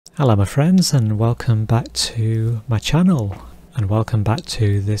Hello my friends, and welcome back to my channel, and welcome back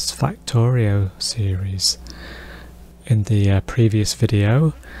to this Factorio series. In the previous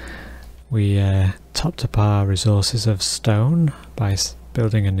video we topped up our resources of stone by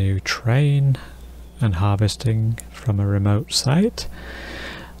building a new train and harvesting from a remote site,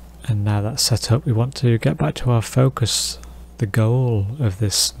 and now that's set up we want to get back to our focus, the goal of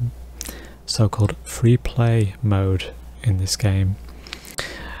this so-called free play mode in this game.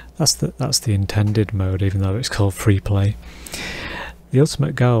 That's the intended mode, even though it's called free play. The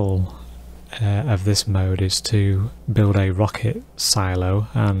ultimate goal of this mode is to build a rocket silo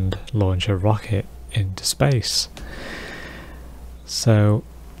and launch a rocket into space. So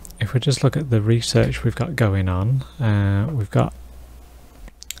if we just look at the research we've got going on, we've got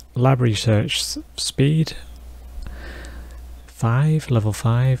lab research speed 5, level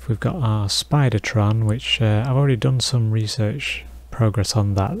 5. We've got our Spidertron, which I've already done some research progress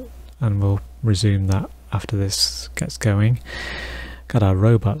on that, and we'll resume that after this gets going. Got our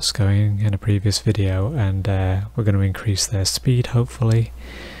robots going in a previous video, and we're going to increase their speed hopefully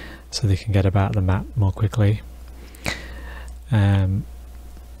so they can get about the map more quickly. Productivity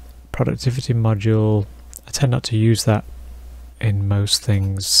module, I tend not to use that in most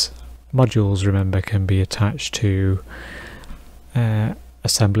things. Modules, remember, can be attached to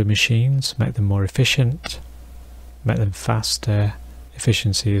assembly machines, make them more efficient, make them faster.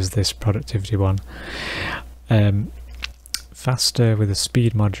 Efficiency is this productivity one. Faster with a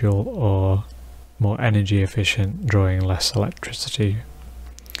speed module, or more energy efficient, drawing less electricity.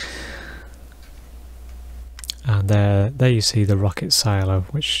 And there you see the rocket silo,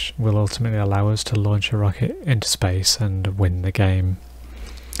 which will ultimately allow us to launch a rocket into space and win the game.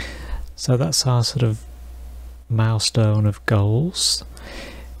 So that's our sort of milestone of goals.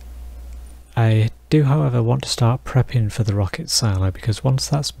 I do, however, want to start prepping for the rocket silo, because once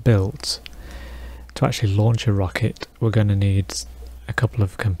that's built, to actually launch a rocket we're going to need a couple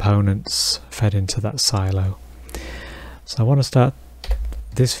of components fed into that silo. So I want to start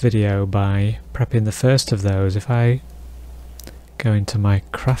this video by prepping the first of those. If I go into my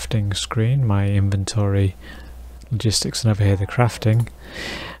crafting screen, my inventory, logistics, and over here the crafting,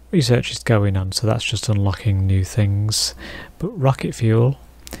 research is going on, so that's just unlocking new things. But rocket fuel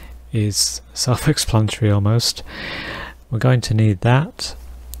is self-explanatory almost. We're going to need that,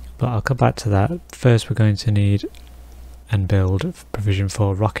 but I'll come back to that. First we're going to need and build provision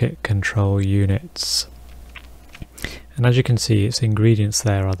for rocket control units. And as you can see, its ingredients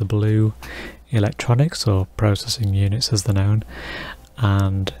there are the blue electronics, or processing units as they're known,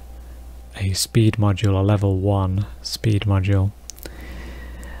 and a speed module, a level 1 speed module.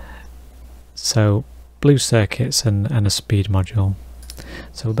 So blue circuits and a speed module.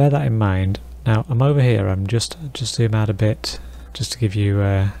 So we'll bear that in mind. Now I'm over here, I'm just zoom out a bit just to give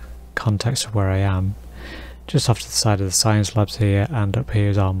you context of where I am. Just off to the side of the science labs here, and up here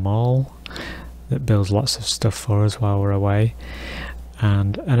is our mall that builds lots of stuff for us while we're away.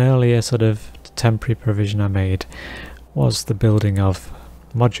 And an earlier sort of temporary provision I made was the building of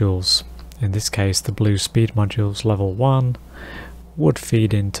modules. In this case the blue speed modules level 1 would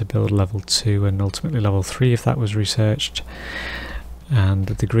feed in to build level 2 and ultimately level 3 if that was researched. And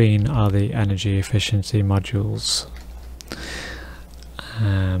the green are the energy efficiency modules.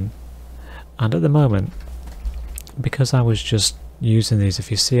 And at the moment, because I was just using these,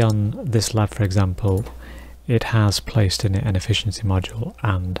 if you see on this lab for example, it has placed in it an efficiency module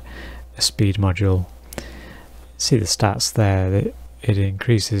and a speed module. See the stats there, that it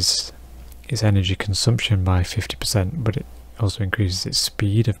increases its energy consumption by 50%, but it also increases its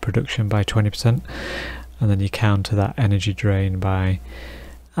speed of production by 20%. And then you counter that energy drain by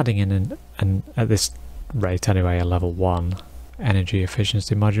adding in an at this rate anyway, a level 1 energy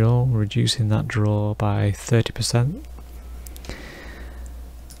efficiency module, reducing that draw by 30%.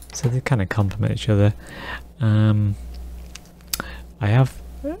 So they kind of complement each other. I have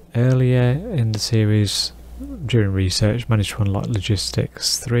earlier in the series during research managed to unlock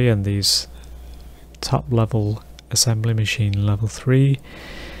logistics 3 and these top level assembly machine level 3.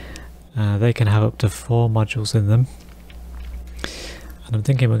 They can have up to 4 modules in them, and I'm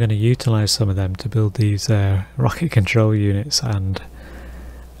thinking we're going to utilize some of them to build these rocket control units, and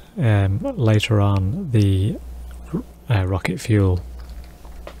later on the rocket fuel.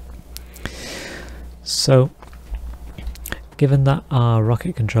 So given that our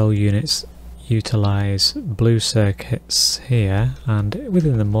rocket control units utilize blue circuits here, and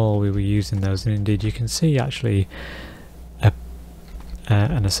within the mall we were using those, and indeed you can see actually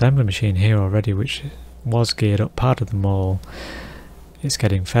an assembly machine here already which was geared up part of the mall. It's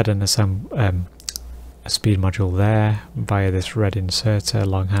getting fed an a speed module there via this red inserter,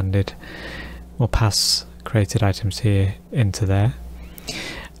 long-handed. We'll pass created items here into there,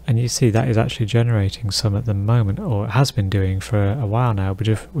 and you see that is actually generating some at the moment, or it has been doing for a while now, but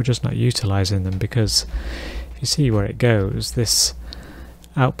we're just not utilizing them, because if you see where it goes, this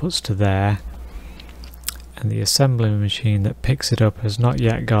outputs to there, and the assembly machine that picks it up has not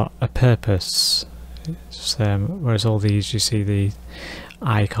yet got a purpose. Whereas all these, you see the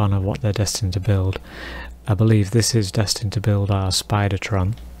icon of what they're destined to build. I believe this is destined to build our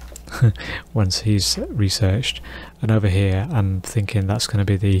Spidertron once he's researched, and over here I'm thinking that's going to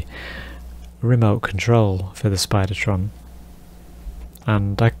be the remote control for the Spidertron,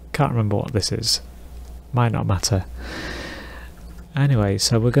 and I can't remember what this is, might not matter. Anyway,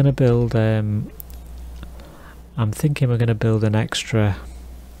 so we're going to build I'm thinking we're going to build an extra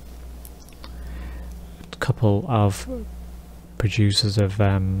couple of producers of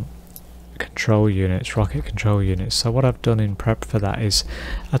control units, rocket control units. So what I've done in prep for that is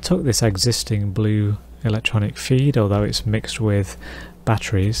I took this existing blue electronic feed, although it's mixed with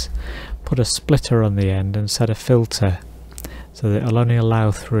batteries, put a splitter on the end and set a filter so that it'll only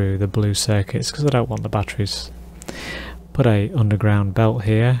allow through the blue circuits, because I don't want the batteries. Put a underground belt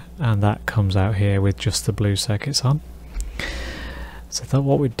here, and that comes out here with just the blue circuits on. So I thought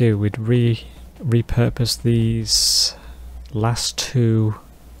what we'd do, we'd repurpose these last two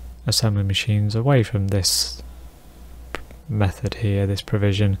assembly machines away from this method here, this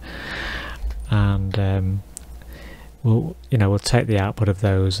provision, and we'll take the output of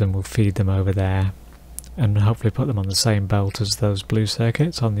those and we'll feed them over there, and hopefully put them on the same belt as those blue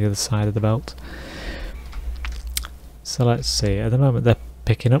circuits on the other side of the belt. So let's see, at the moment they're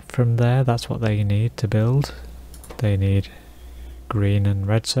picking up from there, that's what they need to build. They need green and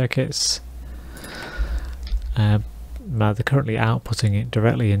red circuits. Now they're currently outputting it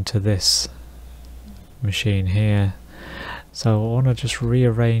directly into this machine here, so I want to just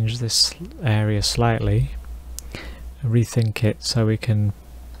rearrange this area slightly, rethink it so we can,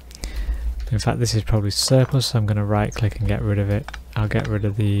 in fact this is probably surplus, so I'm going to right click and get rid of it. I'll get rid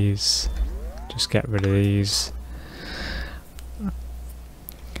of these, just get rid of these.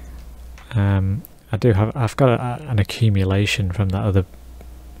 I've got an accumulation from that other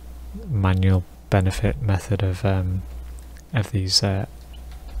manual benefit method of these speed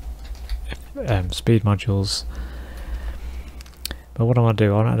modules, but what I want to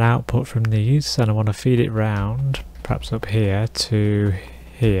do, I want an output from these and I want to feed it round, perhaps up here to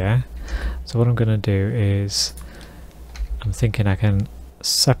here. So what I'm going to do is, I'm thinking I can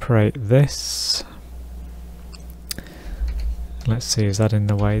separate this. Let's see, is that in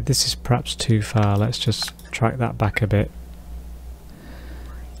the way? This is perhaps too far, let's just track that back a bit.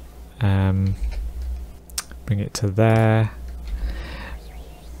 Bring it to there,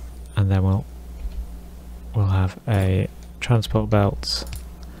 and then we'll have a transport belt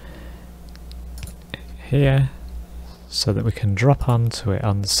here so that we can drop onto it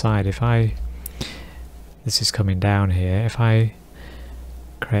on the side. If this is coming down here, if I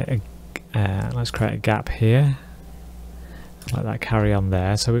create a let's create a gap here, let that carry on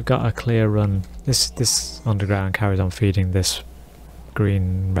there, so we've got a clear run. This underground carries on feeding this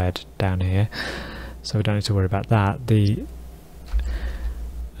green red down here, so we don't need to worry about that. The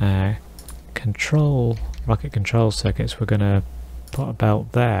rocket control circuits, we're going to put a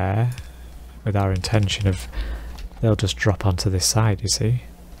belt there with our intention of they'll just drop onto this side, you see.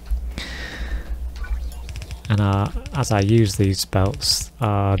 And as I use these belts,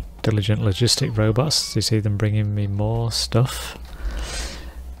 our diligent logistic robots, you see them bringing me more stuff.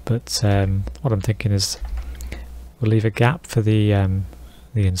 But what I'm thinking is we'll leave a gap for the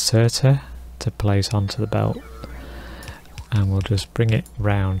inserter to place onto the belt, and we'll just bring it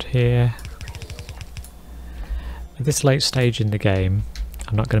round here. At this late stage in the game,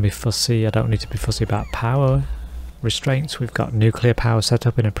 I'm not going to be fussy. I don't need to be fussy about power restraints. We've got nuclear power set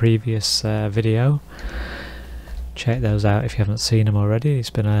up in a previous video. Check those out if you haven't seen them already.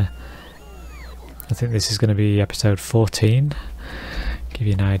 It's been I think this is going to be episode 14, give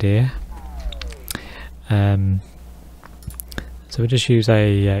you an idea. So we just use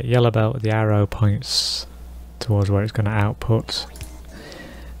a yellow belt with the arrow points towards where it's going to output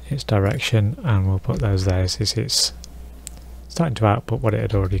its direction, and we'll put those there. So you see it's starting to output what it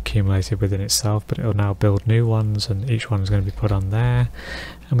had already accumulated within itself, but it'll now build new ones, and each one's going to be put on there,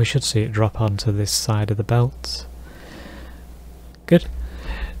 and we should see it drop onto this side of the belt. Good.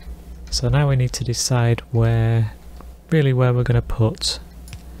 So now we need to decide where we're going to put,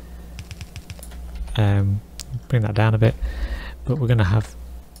 bring that down a bit, but we're going to have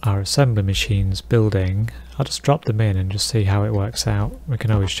our assembly machines building. I'll just drop them in and just see how it works out. We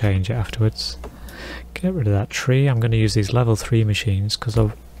can always change it afterwards. get rid of that tree. I'm going to use these level 3 machines because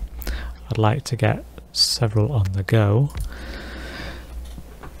I'd like to get several on the go.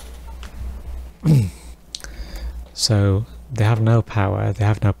 So they have no power, they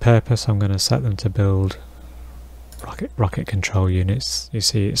have no purpose. I'm going to set them to build rocket control units. You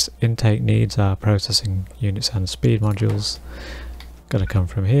see its intake needs are processing units and speed modules. Going to come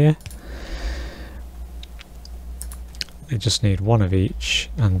from here. They just need one of each,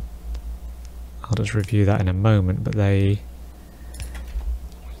 and I'll just review that in a moment, but they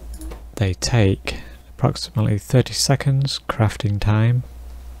take approximately 30 seconds crafting time,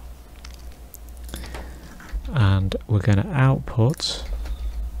 and we're going to output,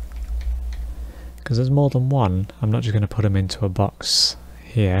 because there's more than one, I'm not just going to put them into a box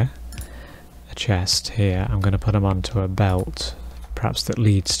here, a chest here, I'm going to put them onto a belt, perhaps that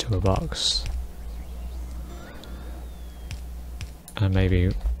leads to a box. And maybe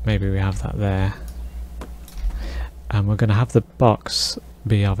we have that there. And we're going to have the box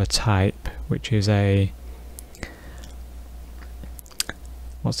be of a type which is a...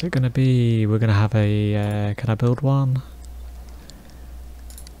 What's it going to be? We're going to have a... can I build one?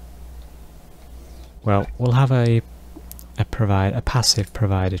 Well, we'll have a passive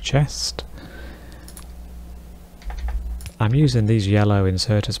provider chest. I'm using these yellow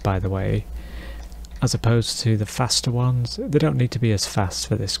inserters, by the way, as opposed to the faster ones. They don't need to be as fast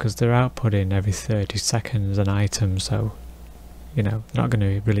for this because they're outputting every 30 seconds an item, so you know, they're not going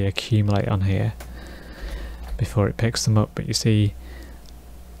to really accumulate on here before it picks them up. But you see,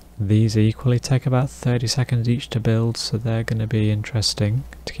 these equally take about 30 seconds each to build, so they're going to be interesting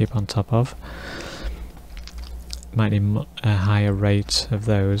to keep on top of. Might need a higher rate of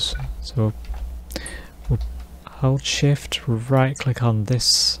those, so we'll hold shift, right click on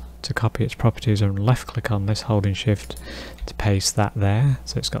this to copy its properties, and left click on this holding shift to paste that there,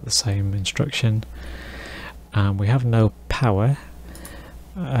 so it's got the same instruction. And we have no power.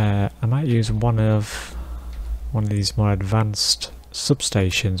 I might use one of these more advanced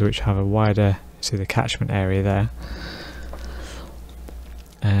substations which have a wider, see the catchment area there.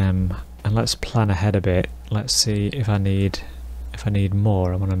 And let's plan ahead a bit. Let's see if I need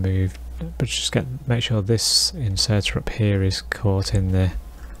more. I want to move, but just make sure this inserter up here is caught in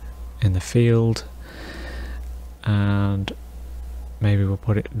the field, and maybe we'll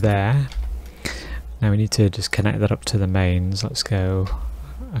put it there. Now we need to just connect that up to the mains. Let's go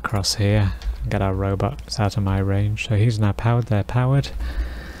across here and get our robots out of my range. So he's now powered, they're powered,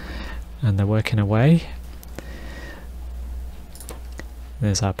 and they're working away.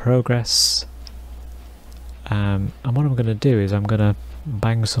 There's our progress. And what I'm going to do is I'm going to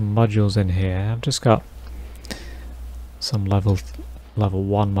bang some modules in here. I've just got some level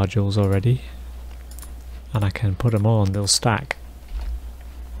 1 modules already, and I can put them all and they'll stack.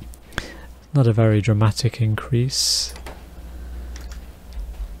 Not a very dramatic increase,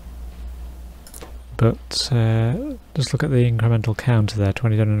 but just look at the incremental counter there,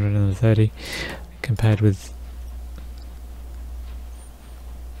 2730 compared with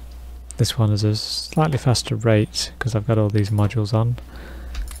this one is a slightly faster rate because I've got all these modules on.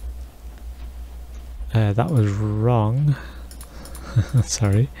 That was wrong.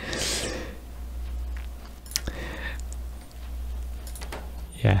 Sorry.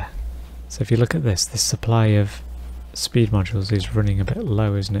 Yeah. So if you look at this supply of speed modules is running a bit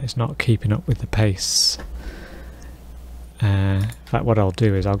low, isn't it? It's not keeping up with the pace. In fact, what I'll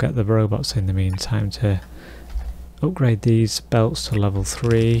do is I'll get the robots in the meantime to upgrade these belts to level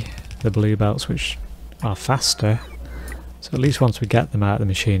 3, the blue belts, which are faster. So at least once we get them out of the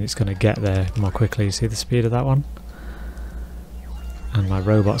machine, it's going to get there more quickly. You see the speed of that one? And my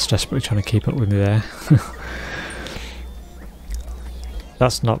robot's desperately trying to keep up with me there.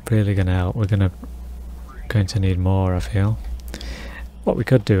 That's not really going to help. We're going to need more, I feel. What we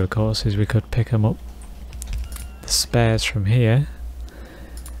could do, of course, is we could pick them up, the spares from here,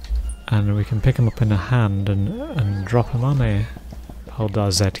 and we can pick them up in a hand and drop them on here. Hold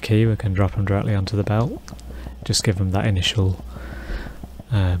our Z key, we can drop them directly onto the belt. Just give them that initial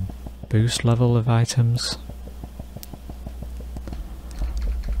boost level of items.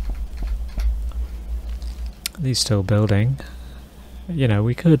 These still building. You know,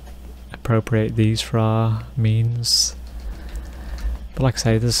 we could appropriate these for our means, but like I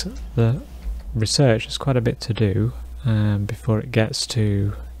say, there's the research, there's quite a bit to do before it gets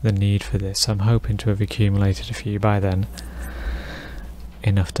to the need for this. I'm hoping to have accumulated a few by then,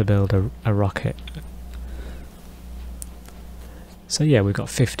 enough to build a rocket. So yeah, we've got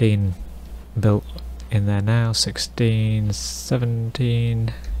 15 built in there now, 16,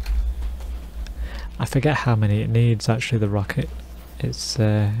 17, I forget how many it needs actually, the rocket.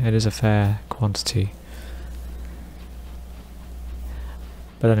 it is a fair quantity.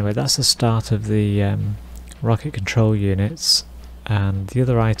 But anyway, that's the start of the rocket control units, and the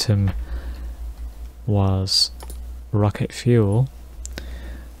other item was rocket fuel,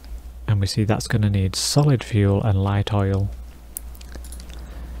 and we see that's going to need solid fuel and light oil.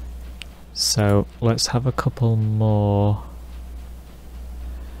 So let's have a couple more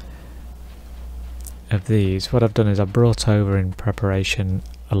of these. What I've done is I've brought over in preparation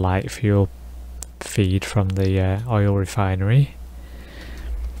a light fuel feed from the oil refinery.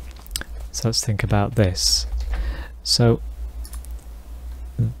 So let's think about this. So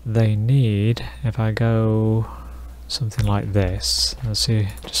they need, if I go something like this, let's see,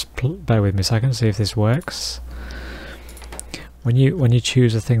 just bear with me a second, see if this works. When you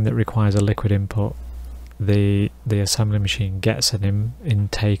choose a thing that requires a liquid input, the assembly machine gets an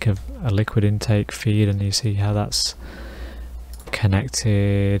intake of a liquid intake feed, and you see how that's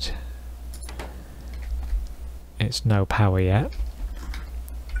connected. It's no power yet.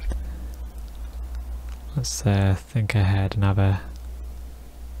 Let's think ahead and have a...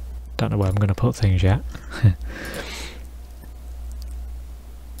 Don't know where I'm going to put things yet.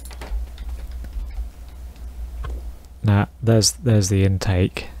 Now there's the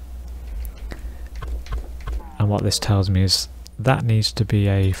intake, and what this tells me is that needs to be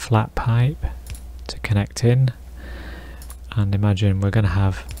a flat pipe to connect in, and imagine we're going to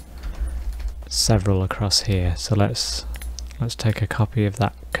have several across here. So let's take a copy of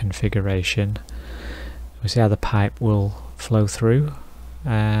that configuration. We see how the pipe will flow through.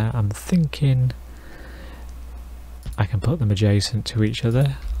 I'm thinking I can put them adjacent to each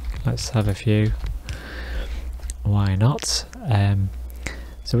other. Let's have a few. Why not?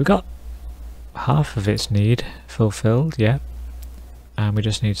 So we've got half of its need fulfilled, yeah, and we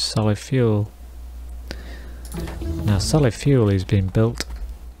just need solid fuel. Now solid fuel is being built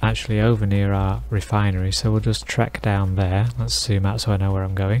actually over near our refinery, so we'll just trek down there. Let's zoom out so I know where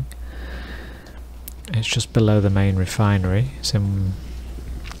I'm going. It's just below the main refinery. It's in,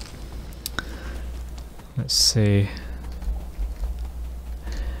 let's see,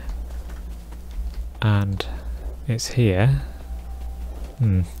 and it's here.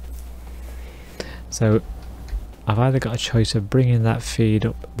 So I've either got a choice of bringing that feed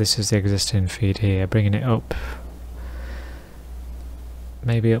up, this is the existing feed here, bringing it up,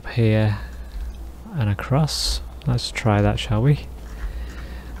 maybe up here and across. Let's try that, shall we?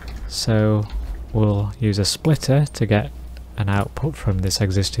 So we'll use a splitter to get an output from this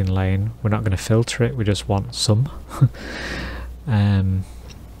existing lane. We're not going to filter it, we just want some.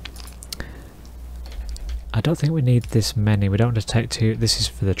 I don't think we need this many. We don't just take two. This is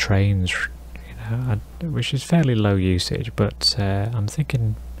for the trains, you know, which is fairly low usage, but I'm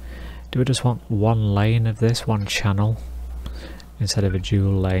thinking, do we just want one lane of this, one channel, instead of a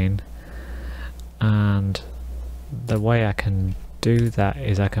dual lane? And the way I can do that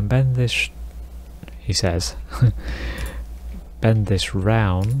is I can bend this, he says, bend this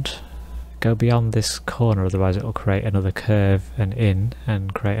round, go beyond this corner, otherwise it will create another curve and in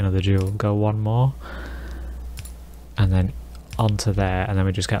and create another dual. Go one more and then onto there, and then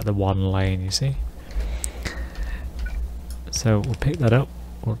we just get the one lane, you see. So we'll pick that up,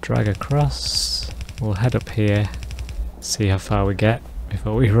 we'll drag across, we'll head up here, see how far we get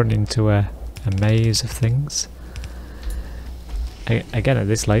before we run into a maze of things. Again, at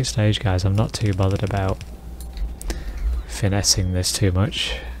this late stage, guys, I'm not too bothered about finessing this too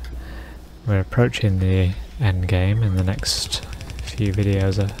much. We're approaching the end game in the next few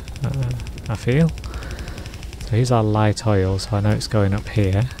videos, I feel. So here's our light oil, so I know it's going up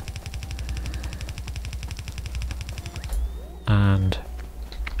here. And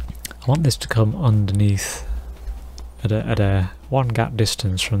I want this to come underneath at a one gap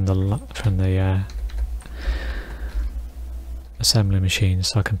distance from the assembly machine,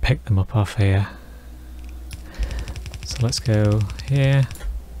 so I can pick them up off here. So let's go here,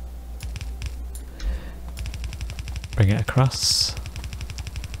 bring it across.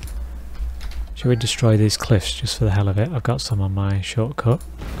 Should we destroy these cliffs just for the hell of it? I've got some on my shortcut.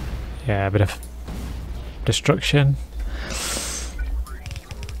 Yeah, a bit of destruction.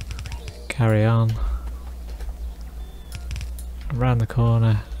 Carry on. Around the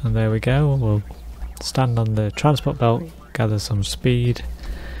corner, and there we go. We'll stand on the transport belt, gather some speed,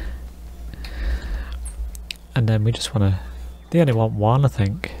 and then we just want to... They only want one, I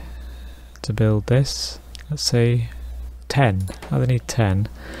think, to build this. Let's see, 10. Oh, they need 10.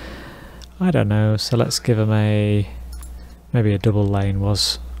 I don't know, so let's give them a... maybe a double lane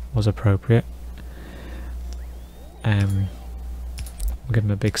was appropriate. We'll give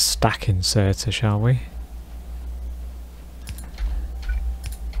them a big stack inserter, shall we?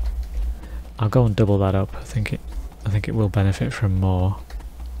 I'll go and double that up. I think it will benefit from more.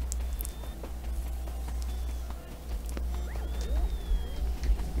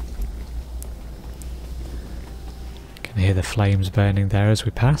 Can hear the flames burning there as we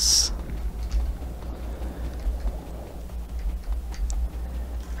pass.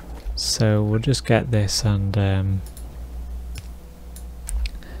 So we'll just get this and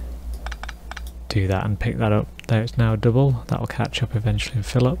do that and pick that up. There, it's now double. That'll catch up eventually and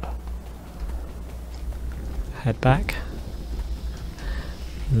fill up. Head back.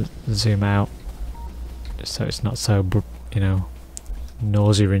 Zoom out, just so it's not so, you know,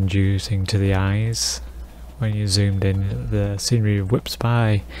 nausea-inducing to the eyes. When you're zoomed in, the scenery whips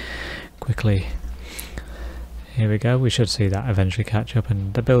by quickly. Here we go, we should see that eventually catch up,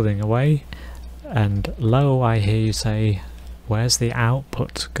 and they're building away. And lo, I hear you say, where's the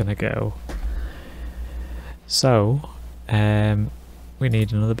output gonna go? So, we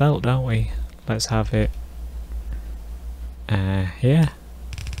need another belt, don't we? Let's have it here.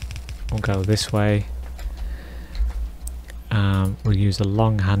 We'll go this way. We'll use a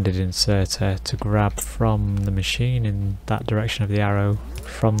long-handed inserter to grab from the machine in that direction of the arrow,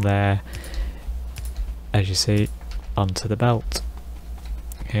 from there, as you see, onto the belt.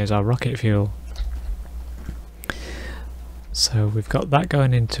 Here's our rocket fuel. So we've got that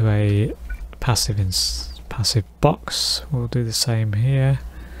going into a passive box. We'll do the same here.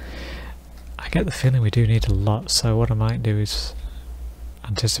 I get the feeling we do need a lot, so what I might do is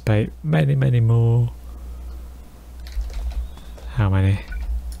anticipate many more. How many?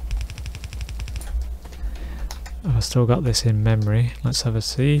 Have I still got this in memory? Let's have a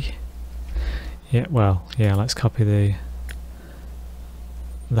see. Yeah, well, yeah, let's copy the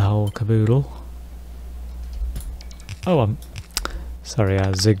whole caboodle. Oh, I'm sorry, I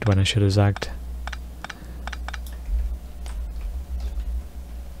zigged when I should have zagged.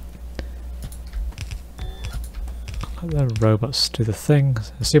 Let the robots do the thing.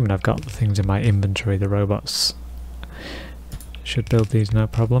 Assuming I've got the things in my inventory, the robots should build these no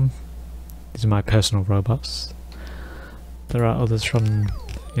problem. These are my personal robots. There are others from,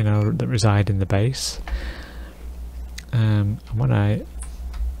 you know, that reside in the base. And when I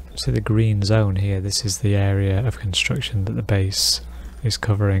see the green zone here, this is the area of construction that the base is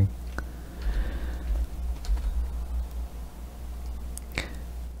covering.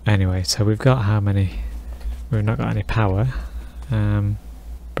 Anyway, so we've got how many? We've not got any power. Bring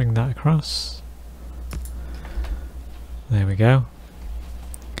that across. There we go.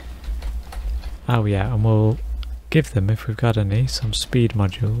 Oh yeah, and we'll give them, if we've got any, some speed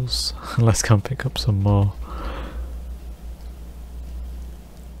modules. Let's go and pick up some more.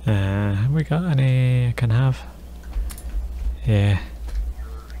 Have we got any I can have? Yeah.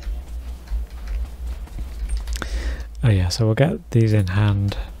 Oh yeah, so we'll get these in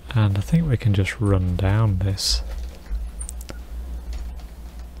hand, and I think we can just run down this.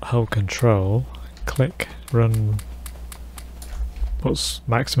 Hold control, click, run, puts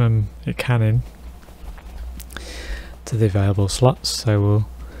maximum it can in to the available slots. So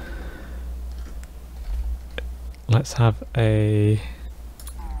let's have a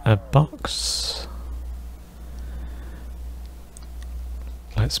box.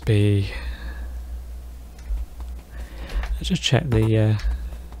 Let's just check the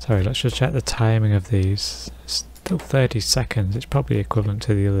let's just check the timing of these. It's still 30 seconds. It's probably equivalent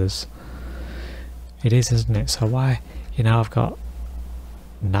to the others. It is, isn't it? So why, you know, I've got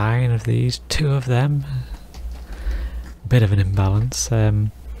 9 of these, 2 of them. Bit of an imbalance.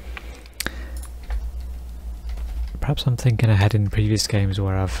 Perhaps I'm thinking ahead in previous games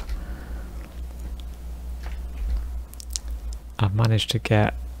where I've managed to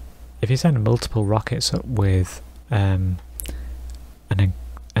get, if you send multiple rockets up with an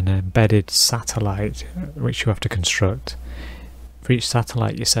embedded satellite which you have to construct, for each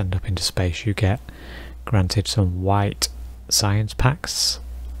satellite you send up into space you get granted some white science packs.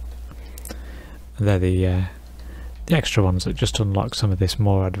 They're the extra ones that just unlock some of this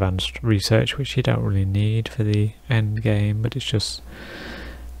more advanced research which you don't really need for the end game, but it's just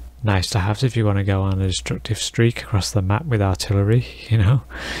nice to have if you want to go on a destructive streak across the map with artillery, you know,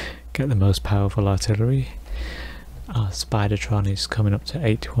 get the most powerful artillery. Our Spidertron is coming up to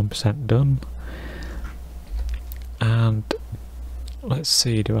 81% done. And let's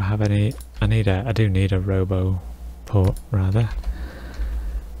see, do I have any? I do need a robo port rather.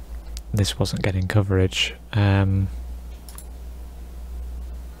 This wasn't getting coverage.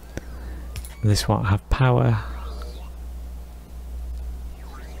 This won't have power.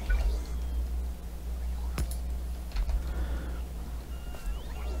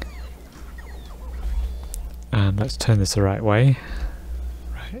 And let's turn this the right way.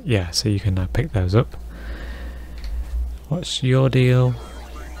 Right, Yeah, so you can now pick those up. What's your deal?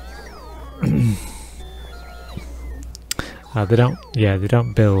 They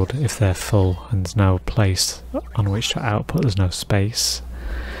don't build if they're full and there's no place on which to output, there's no space.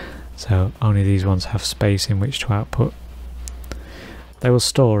 So only these ones have space in which to output. They will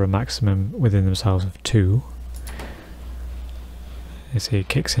store a maximum within themselves of 2. You see it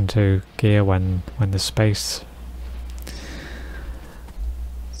kicks into gear when there's space.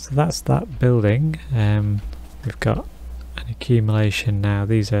 So that's that building. We've got an accumulation now.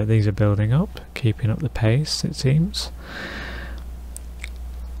 These are building up, keeping up the pace, it seems.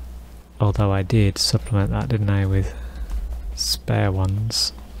 Although I did supplement that, didn't I, with spare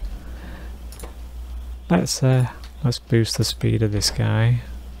ones. Let's boost the speed of this guy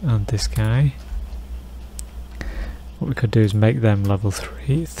and this guy. What we could do is make them level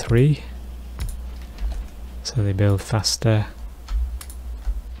 3, so they build faster.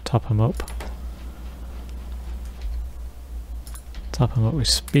 Top them up. Top them up with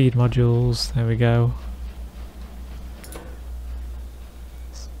speed modules. There we go.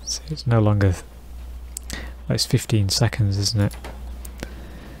 See, it's no longer. Well, it's 15 seconds, isn't it?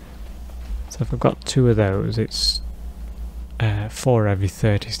 So if I've got 2 of those, it's 4 every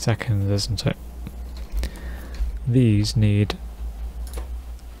 30 seconds, isn't it? These need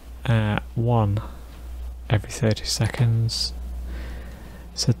 1 every 30 seconds.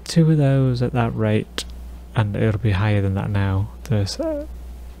 So 2 of those at that rate, and it'll be higher than that now. They've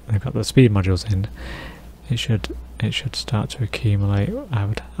got the speed modules in. It should start to accumulate.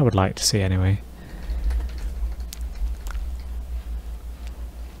 I would like to see anyway.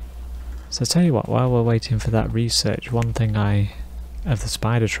 So tell you what, while we're waiting for that research, of the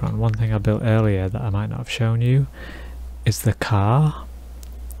Spidertron, one thing I built earlier that I might not have shown you is the car.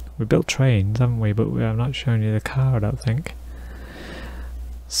 We built trains, haven't we? But I've not shown you the car, I don't think.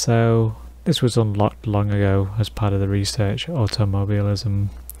 So this was unlocked long ago as part of the research,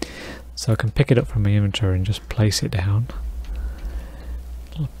 automobilism. So I can pick it up from my inventory and just place it down.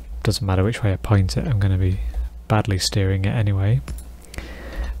 Doesn't matter which way I point it, I'm going to be badly steering it anyway.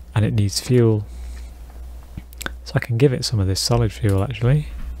 And it needs fuel. So I can give it some of this solid fuel actually.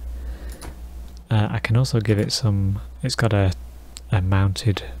 I can also give it some, it's got a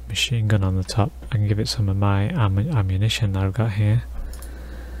mounted machine gun on the top. I can give it some of my ammunition that I've got here.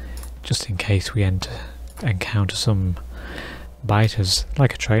 Just in case we encounter some biters.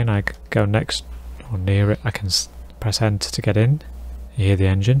 Like a train, I go next or near it, I can press enter to get in. You hear the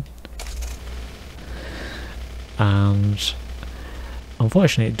engine. And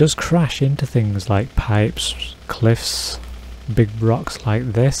unfortunately it does crash into things like pipes, cliffs, big rocks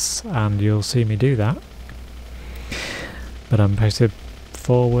like this, and you'll see me do that. But I'm posted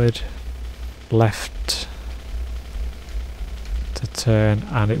forward, left to turn,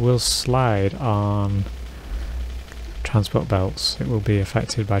 and it will slide on transport belts. It will be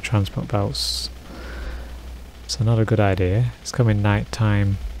affected by transport belts. So not a good idea. It's coming night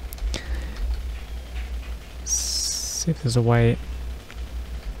time. See if there's a way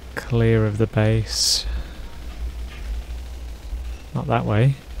clear of the base. Not that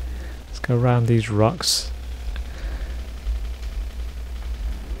way. Let's go around these rocks.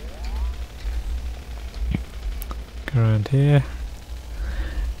 Go around here.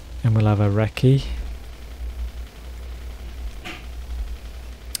 And we'll have a recce.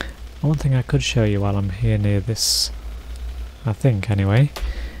 One thing I could show you while I'm here near this, I think anyway,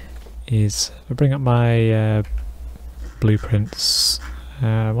 is I bring up my blueprints.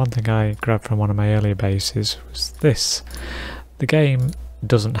 One thing I grabbed from one of my earlier bases was this. The game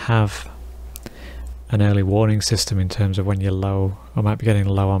doesn't have an early warning system in terms of when you're low or might be getting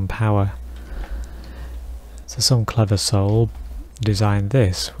low on power. So some clever soul designed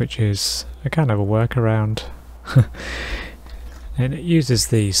this, which is a kind of a workaround. And it uses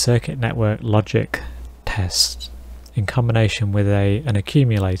the circuit network logic test in combination with an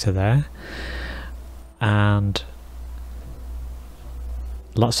accumulator there and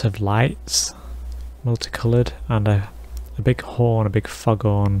lots of lights, multicoloured, and a big horn, a big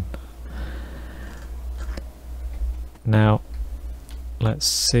foghorn. Now let's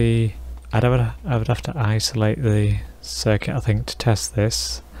see, I would have to isolate the circuit I think to test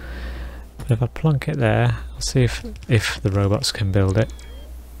this. But if I plonk it there, I'll see if the robots can build it.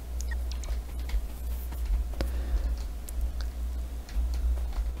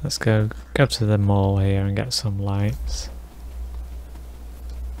 Let's go to the mall here and get some lights.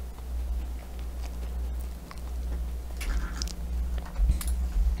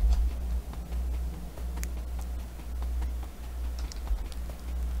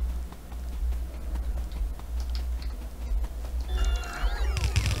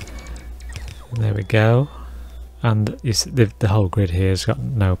 There we go. And you see the whole grid here has got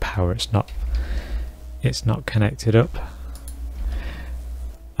no power. It's not connected up.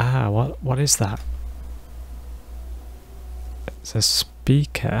 Ah, what is that? It's a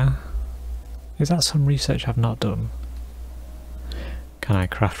speaker. Is that some research I've not done? Can I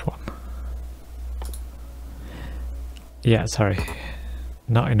craft one? Yeah, sorry.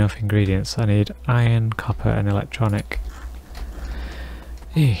 Not enough ingredients. I need iron, copper and electronic.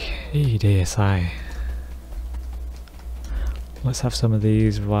 DSI. Let's have some of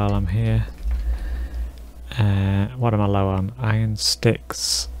these while I'm here. What am I low on? Iron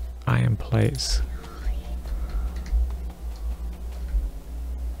sticks, iron plates.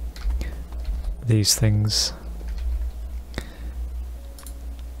 These things.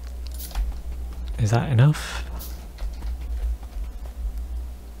 Is that enough?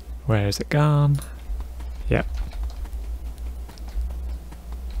 Where is it gone? Yep.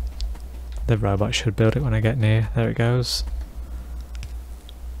 The robot should build it when I get near. There it goes.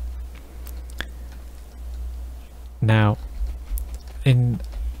 Now, in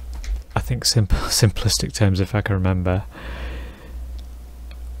I think simplistic terms, if I can remember,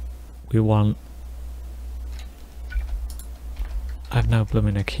 we want. I've no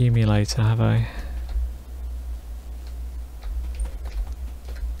blooming accumulator, have I?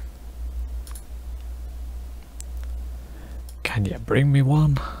 Can you bring me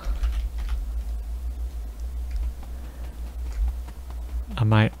one? I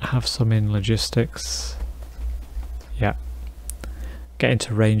might have some in logistics. Yeah. Get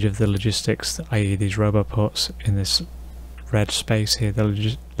into range of the logistics, i.e. these roboports in this red space here,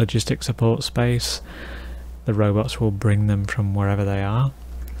 the logistic support space. The robots will bring them from wherever they are.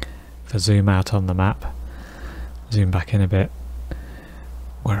 If I zoom out on the map, zoom back in a bit.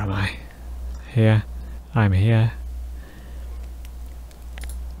 Where am I? Here. I'm here.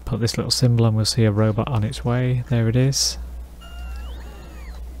 Put this little symbol and we'll see a robot on its way. There it is.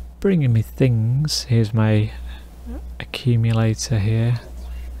 Bringing me things. Here's my accumulator here.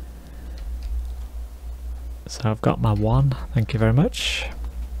 So I've got my one. Thank you very much.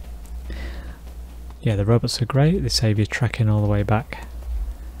 Yeah, the robots are great. They save you trekking all the way back.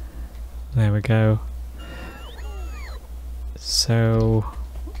 There we go. So,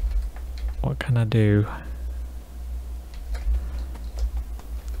 what can I do?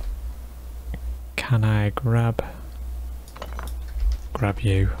 Can I grab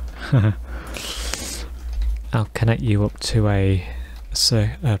you? I'll connect you up to a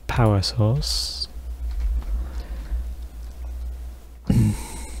power source.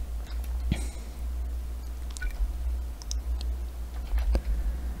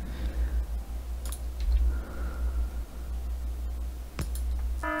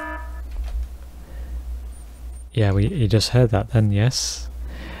 Yeah, you just heard that then, yes.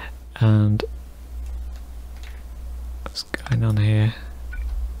 And what's going on here?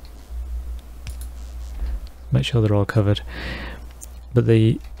 Make sure they're all covered. But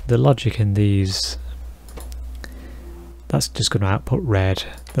the logic in these, that's just going to output red.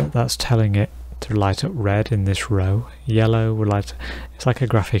 That's telling it to light up red in this row. Yellow will light. It's like a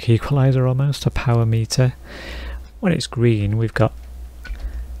graphic equalizer almost, a power meter. When it's green, we've got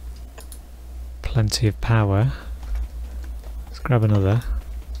plenty of power. Let's grab another.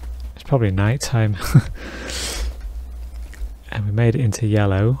 It's probably night time. And we made it into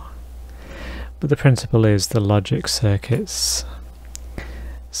yellow. But the principle is the logic circuits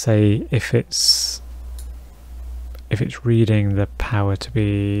say if it's reading the power to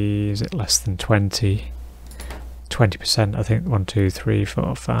be, is it less than 20%, I think 1, 2, 3,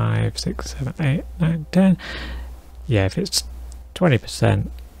 4, 5, 6, 7, 8, 9, 10. Yeah, if it's 20%,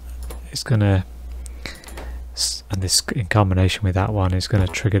 it's gonna, and this in combination with that one is going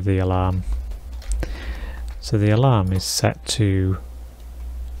to trigger the alarm. So the alarm is set to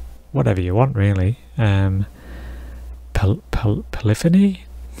whatever you want, really. Polyphony.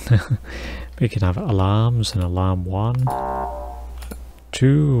 We can have alarms, and alarm 1,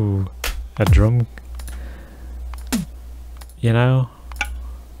 2, a drum. You know,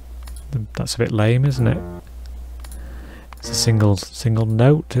 that's a bit lame, isn't it? It's a single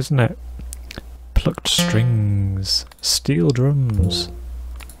note, isn't it? Plucked strings, steel drums.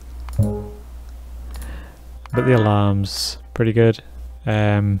 But the alarm's pretty good.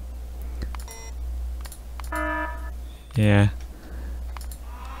 Yeah.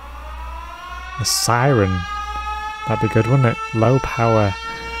 A siren. That'd be good, wouldn't it? Low power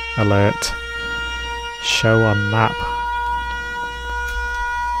alert. Show on map.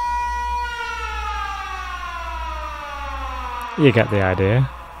 You get the idea.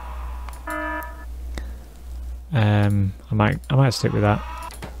 I might stick with that.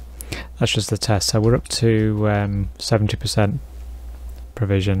 that's just the test. So we're up to 70%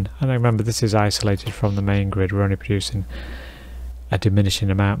 provision, and remember this is isolated from the main grid. We're only producing a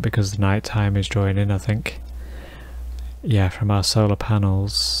diminishing amount because the night time is drawing in, I think. Yeah, from our solar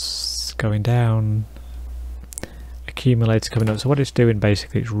panels going down, accumulator coming up. So what it's doing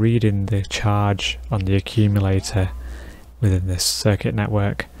basically, it's reading the charge on the accumulator within this circuit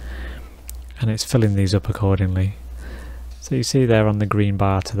network, and it's filling these up accordingly. So you see there on the green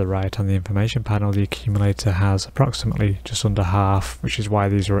bar to the right on the information panel, the accumulator has approximately just under half, which is why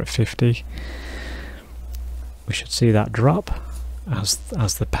these are at 50. We should see that drop as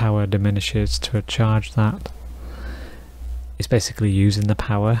the power diminishes to charge that. It's basically using the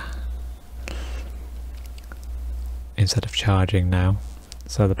power instead of charging now.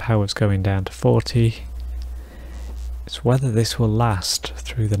 So the power's going down to 40. It's whether this will last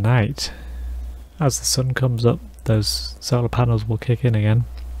through the night. As the sun comes up, those solar panels will kick in again,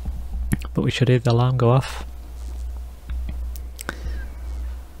 but we should hear the alarm go off.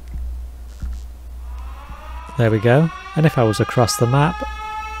 There we go. And if I was across the map,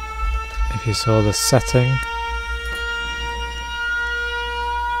 if you saw the setting,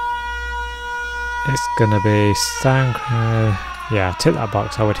 it's gonna be sound. Yeah, tick that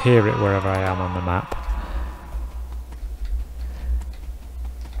box. I would hear it wherever I am on the map.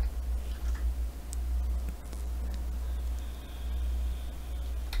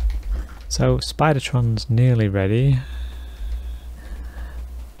 So Spidertron's nearly ready,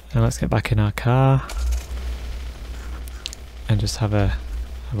 and let's get back in our car and just have a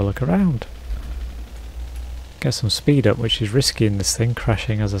look around. Get some speed up, which is risky in this thing,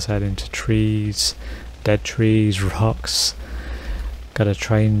 crashing, as I said, into trees, dead trees, rocks. Got a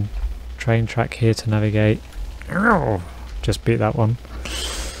train track here to navigate. Just beat that one.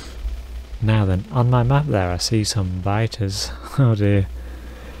 Now then, on my map there I see some biters. Oh dear.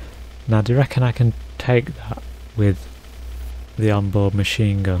 Now, do you reckon I can take that with the onboard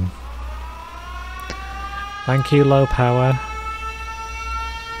machine gun? Thank you, low power.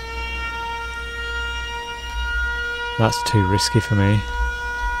 That's too risky for me.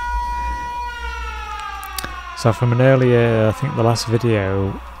 So from an earlier, I think the last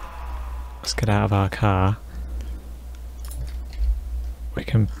video, let's get out of our car. We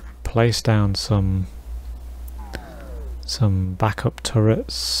can place down some backup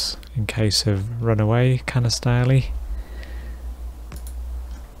turrets in case of runaway kind of styley.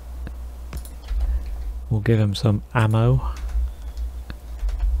 We'll give him some ammo,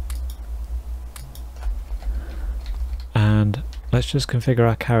 and let's just configure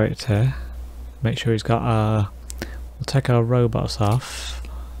our character, make sure he's got our, we'll take our robots off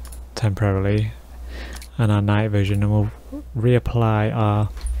temporarily and our night vision, and we'll reapply our,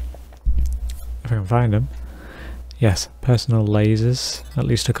 if I can find them, yes, personal lasers, at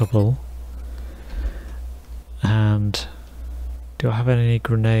least a couple. And do I have any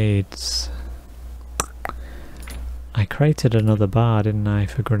grenades? I created another bar, didn't I,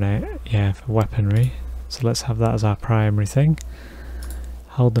 for grenade? Yeah, for weaponry. So let's have that as our primary thing.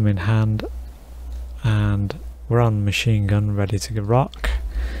 Hold them in hand, and we're on machine gun, ready to rock.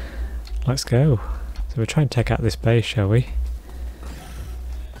 Let's go. So we'll try and take out this base, shall we?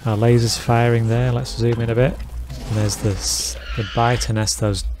 Our lasers firing there. Let's zoom in a bit. And there's the biter nest,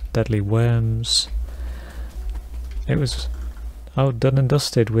 those deadly worms. It was done and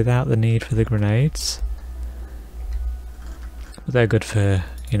dusted without the need for the grenades. But they're good for,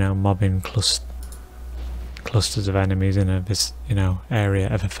 you know, mobbing clusters of enemies in a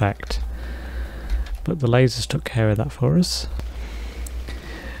area of effect. But the lasers took care of that for us.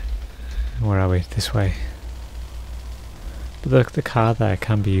 Where are we? This way. But the car there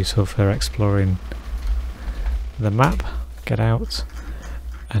can be useful for exploring the map. Get out,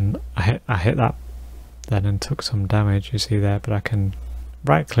 and I hit that then and took some damage, you see there, but I can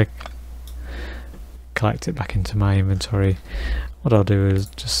right click, collect it back into my inventory. What I'll do is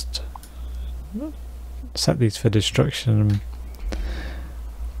just set these for destruction.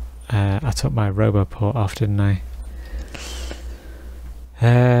 I took my roboport off, didn't I?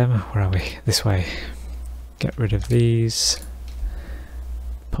 Where are we? This way. Get rid of these,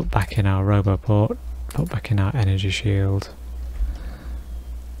 put back in our roboport, put back in our energy shield.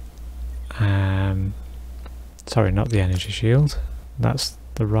 Sorry, not the energy shield. That's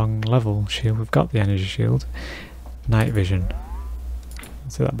the wrong level shield. We've got the energy shield. Night vision.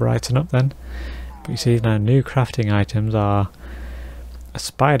 See that brighten up then? But you see now new crafting items are a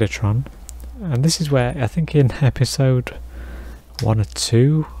Spidertron. And this is where I think in episode 1 or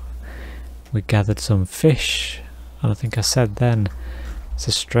 2 we gathered some fish. And I think I said then it's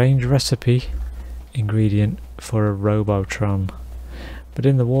a strange recipe ingredient for a Robotron. But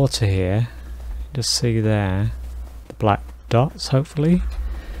in the water here, just see there the black dots, hopefully,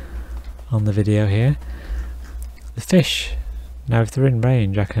 on the video here. The fish. Now if they're in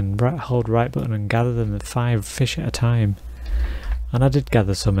range, I can hold right button and gather them at 5 fish at a time. And I did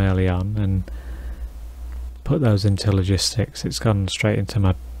gather some early on and put those into logistics. It's gone straight into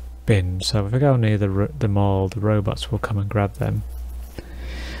my bin, so if I go near the mall, the robots will come and grab them.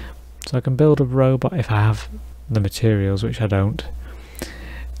 So I can build a robot if I have the materials, which I don't.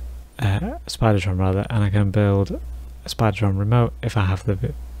 A Spidertron rather, and I can build a Spidertron remote if I have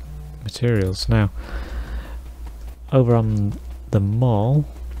the materials. Now, over on the mall,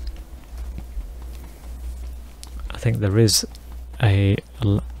 I think there is an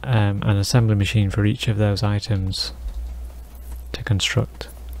assembly machine for each of those items to construct.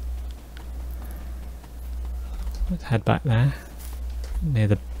 Let's head back there, near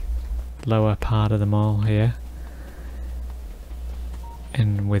the lower part of the mall here.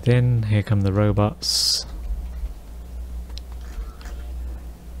 And within, here come the robots.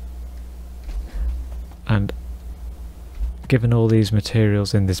 And given all these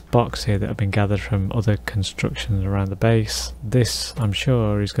materials in this box here that have been gathered from other constructions around the base, this, I'm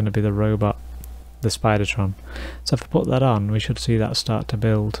sure, is going to be the robot, the Spidertron. So if I put that on, we should see that start to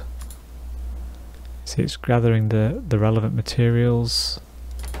build. See, it's gathering the relevant materials,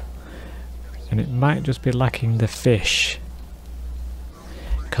 and it might just be lacking the fish,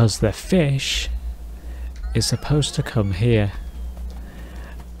 because the fish is supposed to come here,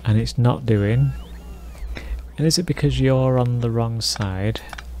 and it's not doing. And is it because you're on the wrong side?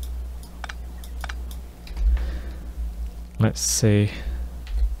 Let's see.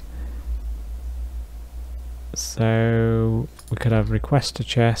 So we could have request a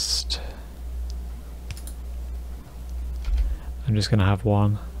chest. I'm just going to have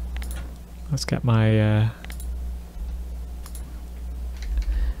one. Let's get my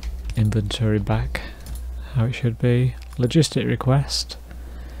inventory back how it should be. Logistic request.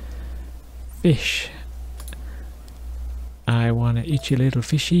 Fish. I want to eat you little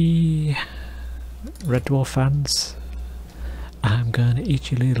fishy. Red Dwarf fans. I'm gonna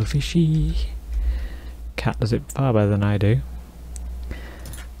eat you little fishy. Cat does it far better than I do.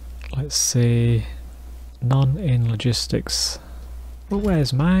 Let's see. None in logistics. Well,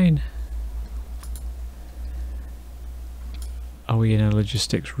 where's mine? Are we in a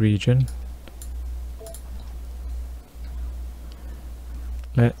logistics region?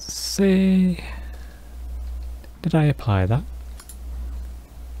 Let's see. Did I apply that?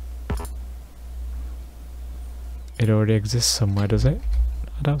 It already exists somewhere, does it?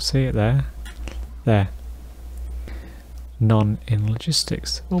 I don't see it there. There. None in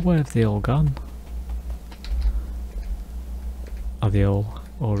logistics. Well, where have they all gone? Are they all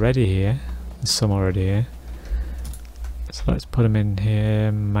already here? There's some already here. So let's put them in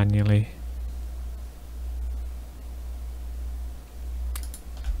here manually.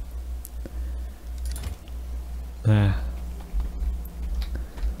 There.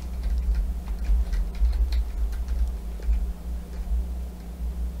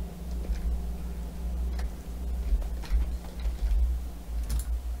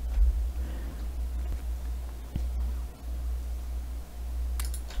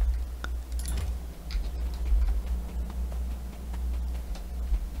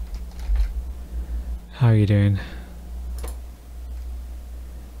 How are you doing?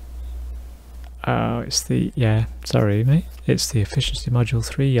 Oh, it's the, yeah, sorry mate, it's the efficiency module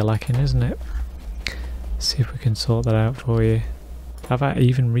 3 you're lacking, isn't it? See if we can sort that out for you. Have I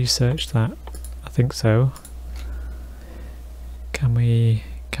even researched that? I think so. Can we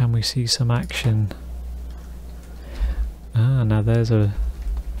see some action? Ah, now there's a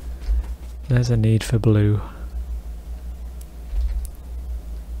need for blue.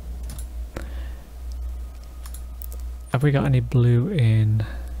 Have we got any blue in?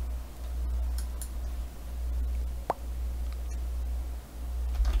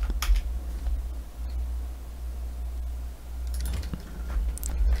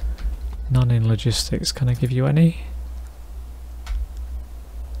 None in logistics. Can I give you any?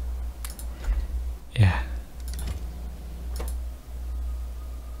 Yeah.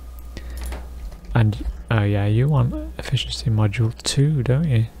 And oh yeah, you want efficiency module 2, don't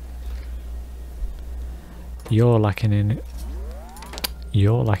you? You're lacking in it.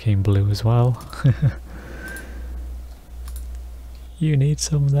 You're lacking blue as well. You need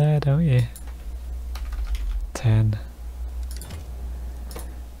some there, don't you? 10.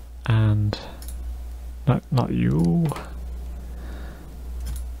 And not you.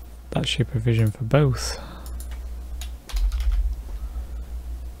 That's your provision for both.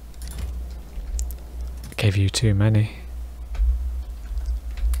 I gave you too many.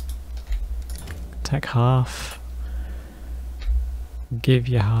 take half. Give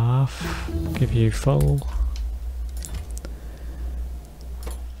you half. Give you full.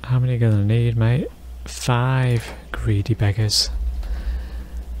 How many are you gonna need, mate? 5 greedy beggars.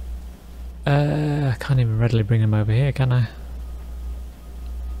 I can't even readily bring them over here, can I?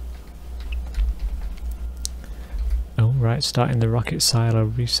 Oh, right, starting the rocket silo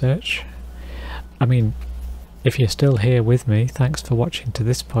research. I mean, if you're still here with me, thanks for watching to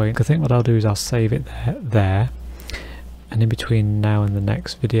this point. I think what I'll do is I'll save it there, and in between now and the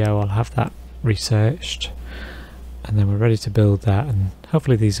next video I'll have that researched, and then we're ready to build that, and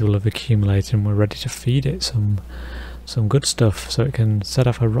hopefully these will have accumulated and we're ready to feed it some good stuff so it can set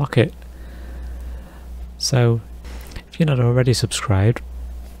off a rocket. So if you're not already subscribed,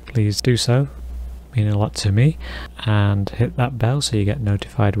 please do so, mean a lot to me, and hit that bell so you get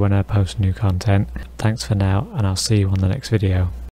notified when I post new content. Thanks for now, and I'll see you on the next video.